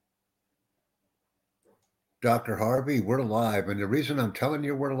Dr. Harvey, we're live. And the reason I'm telling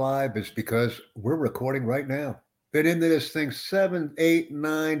you we're live is because we're recording right now. Been into this thing 7, 8,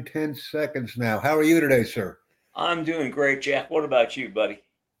 9, 10 seconds now. How are you today, sir? I'm doing great, Jack. What about you, buddy?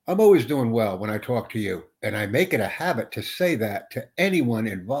 I'm always doing well when I talk to you. And I make it a habit to say that to anyone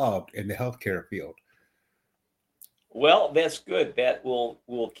involved in the healthcare field. Well, that's good. That will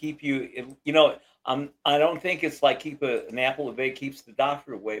keep you. I don't think it's like keep an apple a day keeps the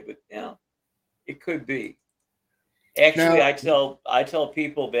doctor away, but yeah, it could be. Actually, Now, I tell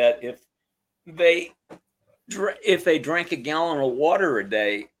people that they if they drank a gallon of water a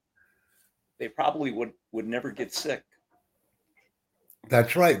day, they probably would never get sick.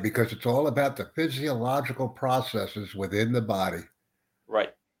 that's right, because it's all about the physiological processes within the body.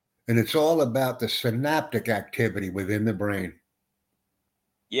 Right? And it's all about the synaptic activity within the brain.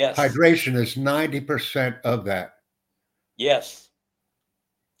 Yes. Hydration is 90% of that. Yes,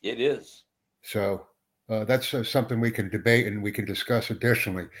 it is. So that's something we can debate and we can discuss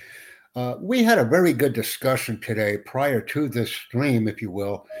additionally. We had a very good discussion today prior to this stream, if you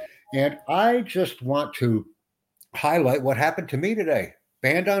will. And I just want to highlight what happened to me today.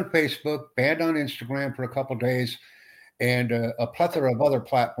 Banned on Facebook, banned on Instagram for a couple of days, and a plethora of other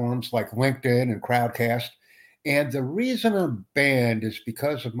platforms like LinkedIn and Crowdcast. And the reason I'm banned is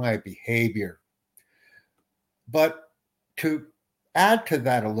because of my behavior. But to add to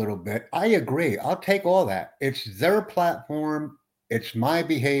that a little bit, I agree. I'll take all that. It's their platform, it's my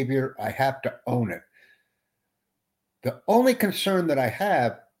behavior. I have to own it. The only concern that I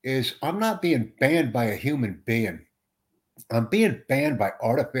have is I'm not being banned by a human being. I'm being banned by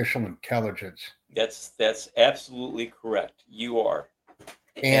artificial intelligence. That's absolutely correct. You are.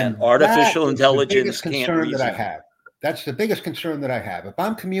 And And that artificial is the intelligence biggest can't concern that I reason. have. That's the biggest concern that I have. If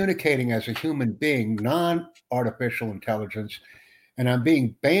I'm communicating as a human being, non artificial intelligence, and I'm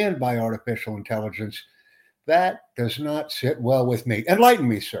being banned by artificial intelligence, that does not sit well with me. Enlighten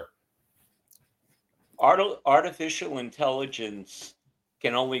me, sir. Artificial intelligence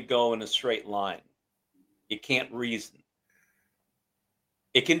can only go in a straight line. It can't reason.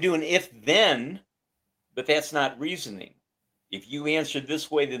 It can do an if then, but that's not reasoning. If you answer this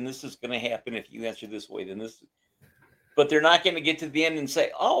way, then this is going to happen. If you answer this way, then this. But they're not going to get to the end and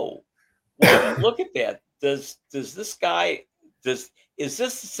say, "Oh, well, look at that. Does this guy does is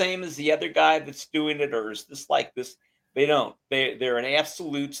this the same as the other guy that's doing it, or is this like this?" They don't. They're in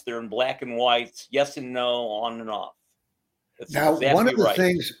absolutes. They're in black and whites. Yes and no, on and off. That's Now, one exactly of the right.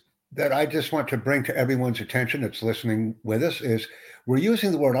 things that I just want to bring to everyone's attention that's listening with us is we're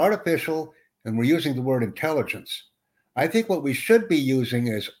using the word artificial and we're using the word intelligence. I think what we should be using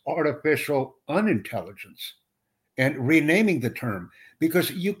is artificial unintelligence and renaming the term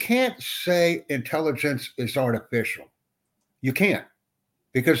because you can't say intelligence is artificial. You can't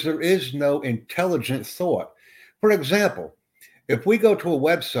because there is no intelligent thought. For example, if we go to a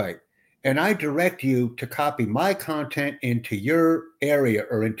website and I direct you to copy my content into your area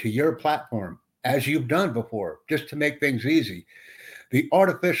or into your platform, as you've done before, just to make things easy, the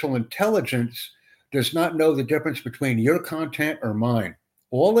artificial intelligence does not know the difference between your content or mine.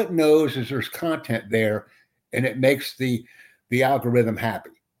 All it knows is there's content there and it makes the algorithm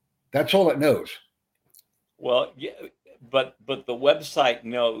happy. That's all it knows. Well, yeah, but the website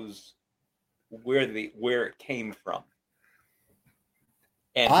knows where it came from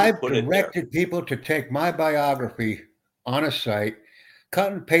and who I've put it there. directed people to take my biography on a site,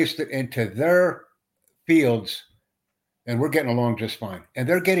 cut and paste it into their fields, and we're getting along just fine. And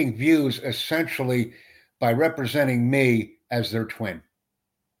they're getting views essentially by representing me as their twin.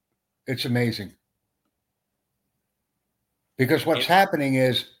 It's amazing because what's And happening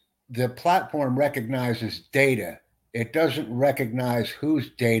is the platform recognizes data, it doesn't recognize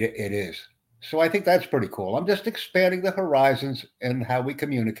whose data it is. So I think that's pretty cool. I'm just expanding the horizons and how we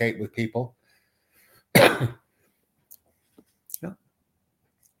communicate with people.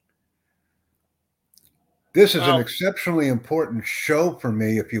 This is an well, exceptionally important show for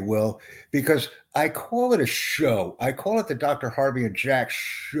me, if you will, because I call it a show. I call it the Dr. Harvey and Jack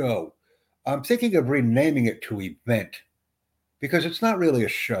show. I'm thinking of renaming it to event because it's not really a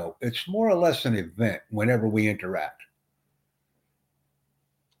show. It's more or less an event whenever we interact.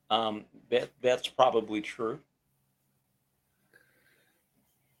 that's probably true.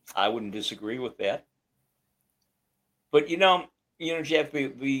 I wouldn't disagree with that. But Jeff,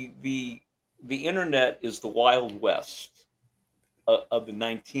 the internet is the wild west of the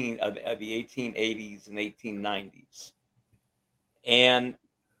 1880s and 1890s, and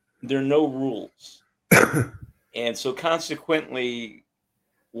there are no rules. And so consequently,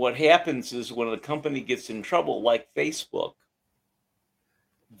 what happens is when a company gets in trouble, like Facebook,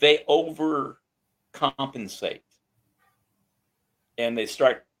 they over compensate, and they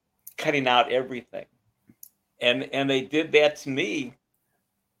start cutting out everything. And they did that to me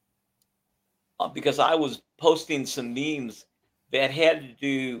because I was posting some memes that had to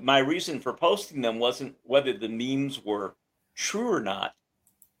do. My reason for posting them wasn't whether the memes were true or not.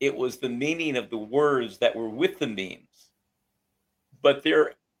 It was the meaning of the words that were with the memes. But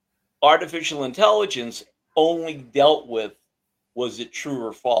their artificial intelligence only dealt with, was it true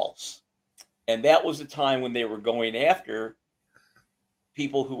or false? And that was the time when they were going after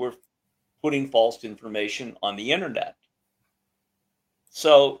people who were putting false information on the internet.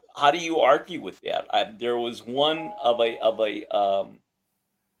 So how do you argue with that? There was one of a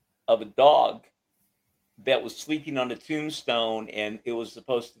dog that was sleeping on a tombstone, and it was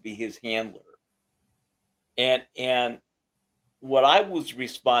supposed to be his handler. And what I was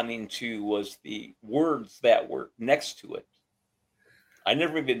responding to was the words that were next to it. I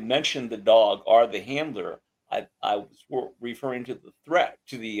never even mentioned the dog or the handler. I was referring to the threat,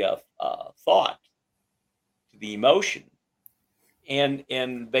 to the thought, to the emotion, and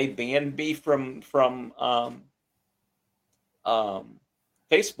they banned me from Facebook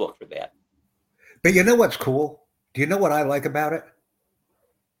for that. But you know what's cool? Do you know what I like about it?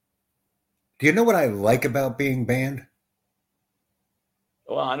 Do you know what I like about being banned?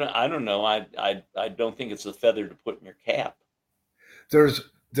 Well, I don't know. I don't think it's a feather to put in your cap. There's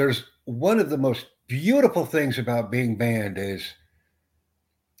one of the most beautiful things about being banned is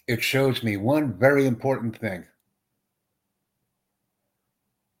it shows me one very important thing.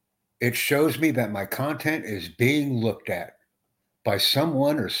 It shows me that my content is being looked at by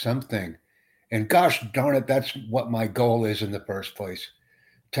someone or something. And gosh darn it, that's what my goal is in the first place,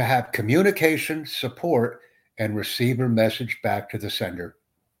 to have communication, support, and receiver message back to the sender.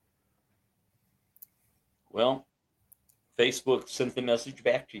 Well, Facebook sent the message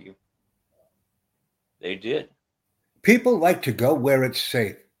back to you. They did. People like to go where it's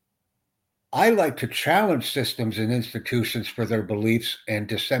safe. I like to challenge systems and institutions for their beliefs and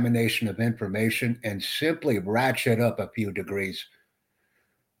dissemination of information and simply ratchet up a few degrees.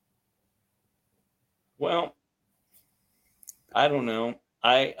 Well, I don't know.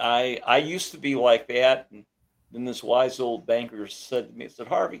 I used to be like that, and then this wise old banker said to me, said,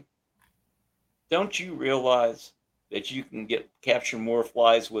 Harvey, don't you realize that you can capture more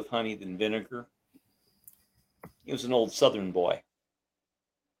flies with honey than vinegar? He was an old Southern boy.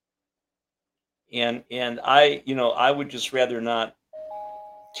 And I would just rather not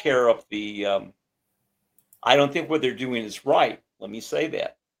tear up the I don't think what they're doing is right. Let me say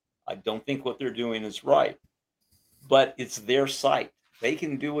that. I don't think what they're doing is right. But it's their site. They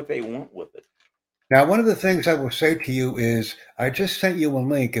can do what they want with it. Now, one of the things I will say to you is I just sent you a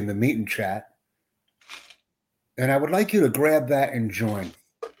link in the meeting chat, and I would like you to grab that and join.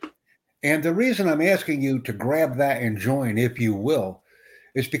 And the reason I'm asking you to grab that and join, if you will,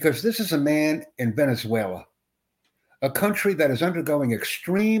 is because this is a man in Venezuela, a country that is undergoing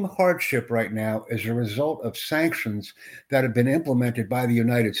extreme hardship right now as a result of sanctions that have been implemented by the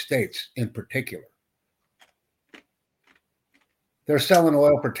United States in particular. They're selling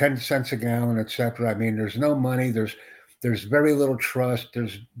oil for 10 cents a gallon, et cetera. I mean, there's no money. There's very little trust.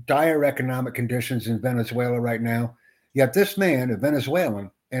 There's dire economic conditions in Venezuela right now. Yet this man, a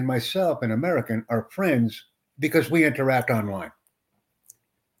Venezuelan, and myself, an American, are friends because we interact online.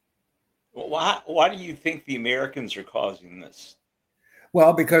 Well, why do you think the Americans are causing this?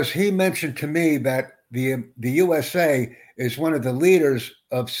 Well, because he mentioned to me that the USA is one of the leaders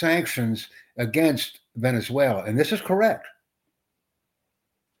of sanctions against Venezuela, and this is correct.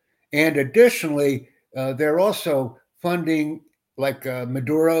 And additionally, they're also funding, like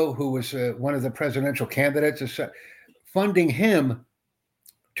Maduro, who was one of the presidential candidates, funding him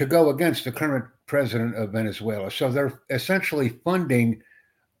to go against the current president of Venezuela. So they're essentially funding,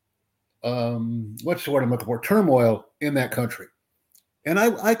 what's the word I'm looking for, turmoil in that country. And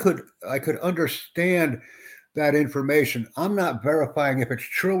I could understand that information. I'm not verifying if it's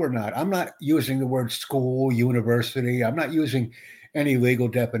true or not. I'm not using the word school, university. I'm not using any legal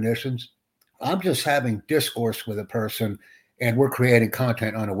definitions. I'm just having discourse with a person, and we're creating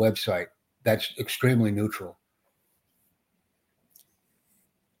content on a website that's extremely neutral.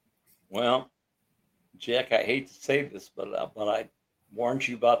 Well, Jack, I hate to say this, but I warned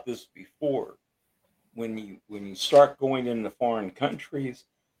you about this before. When you start going into foreign countries,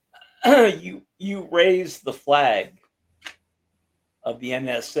 you raise the flag of the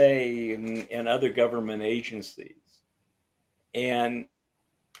NSA and other government agencies, and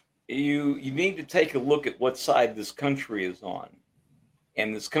you need to take a look at what side this country is on.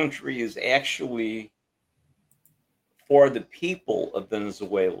 And this country is actually for the people of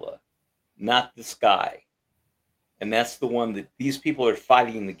Venezuela, not the sky. And that's the one that these people are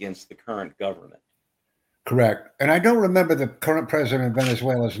fighting against the current government. Correct. And I don't remember the current president of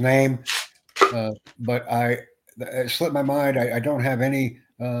Venezuela's name, but it slipped my mind. I don't have any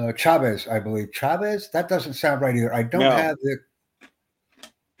Chavez, I believe. Chavez? That doesn't sound right either. I don't have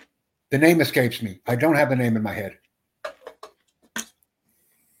the name escapes me. I don't have the name in my head.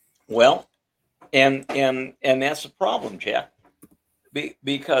 Well, and that's a problem, Jack,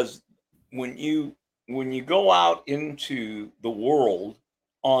 because when you go out into the world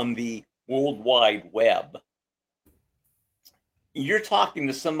on the World Wide Web, you're talking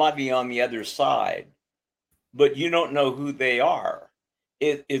to somebody on the other side, but you don't know who they are.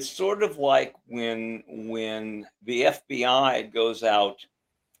 It's sort of like when the FBI goes out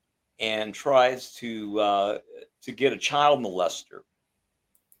and tries to get a child molester,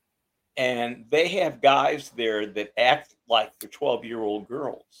 and they have guys there that act like they're 12-year-old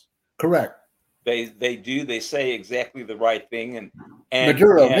girls. Correct. They say exactly the right thing, and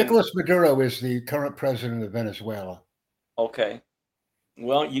Nicolas Maduro is the current president of Venezuela. Okay.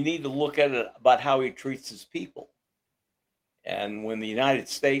 Well, you need to look at it about how he treats his people. And when the United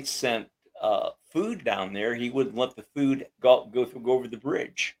States sent food down there, he wouldn't let the food go over the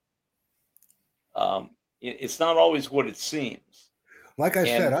bridge. It's not always what it seems. Like I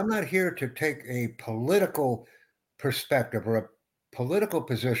said, I'm not here to take a political perspective or a political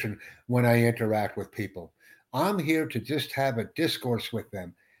position when I interact with people. I'm here to just have a discourse with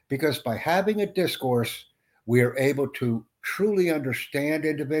them, because by having a discourse, we are able to truly understand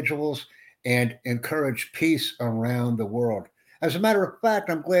individuals and encourage peace around the world. As a matter of fact,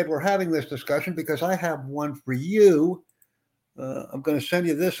 I'm glad we're having this discussion, because I have one for you. I'm going to send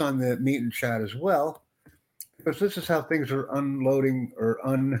you this on the meet and chat as well, because this is how things are unloading or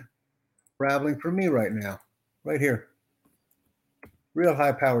unraveling for me right now, right here. Real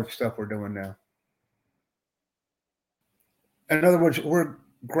high-powered stuff we're doing now. In other words, we're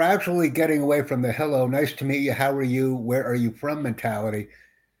gradually getting away from the hello, nice to meet you, how are you, where are you from mentality,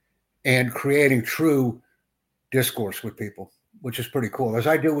 and creating true discourse with people, which is pretty cool, as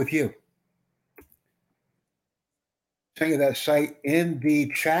I do with you. Send you that site in the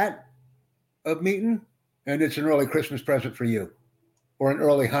chat of meeting, and it's an early Christmas present for you, or an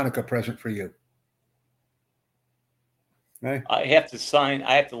early Hanukkah present for you. Right? I have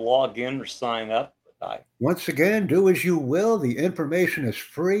to log in or sign up. Once again, do as you will. The information is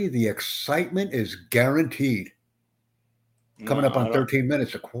free. The excitement is guaranteed. Coming up on 13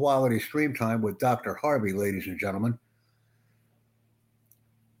 minutes of quality stream time with Dr. Harvey, ladies and gentlemen.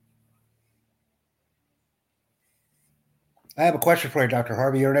 I have a question for you, Dr.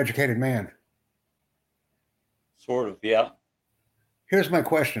 Harvey. You're an educated man. Sort of, yeah. Here's my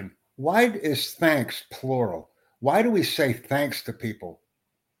question. Why is thanks plural? Why do we say thanks to people?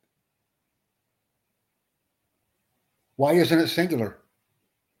 Why isn't it singular?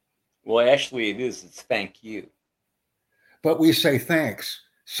 Well, actually, it is. It's thank you. But we say thanks.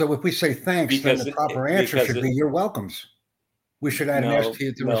 So if we say thanks, then the proper answer should be you're welcomes. We should add an S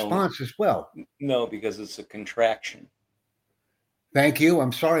to the response as well. No, because it's a contraction. Thank you.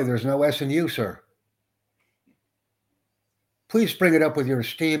 I'm sorry, there's no S in you, sir. Please bring it up with your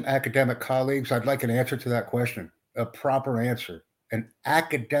esteemed academic colleagues. I'd like an answer to that question, a proper answer, an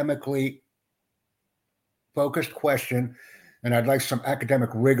academically focused question, and I'd like some academic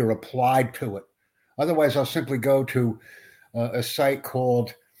rigor applied to it. Otherwise, I'll simply go to a site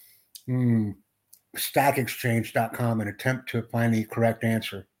called stackexchange.com and attempt to find the correct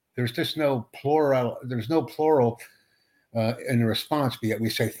answer. There's just no plural. There's no plural in the response, but yet we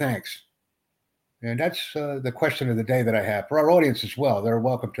say thanks. And that's the question of the day that I have for our audience as well. They're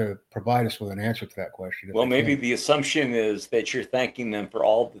welcome to provide us with an answer to that question. Well, maybe the assumption is that you're thanking them for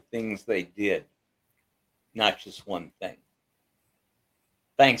all the things they did, not just one thing.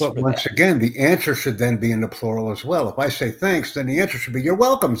 Thanks. But once again, the answer should then be in the plural as well. If I say thanks, then the answer should be you're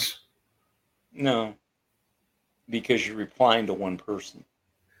welcomes. No, because you're replying to one person.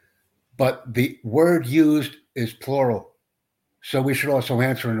 But the word used is plural. So we should also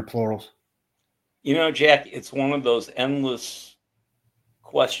answer in the plurals. You know, Jack, it's one of those endless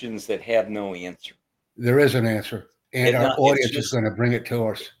questions that have no answer. There is an answer, and our audience is going to bring it to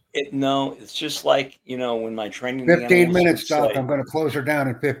us. It's just like, when my training. 15 minutes, Doc. I'm going to close her down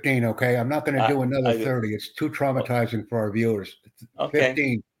in 15, okay? I'm not going to do another 30. It's too traumatizing for our viewers. Okay.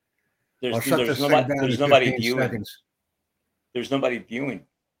 15. There's nobody viewing. Seconds. There's nobody viewing.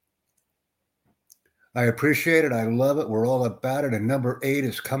 I appreciate it. I love it. We're all about it. And number 8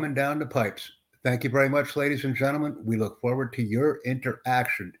 is coming down the pipes. Thank you very much, ladies and gentlemen. We look forward to your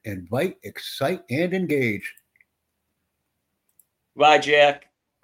interaction. Invite, excite, and engage. Bye, Jack.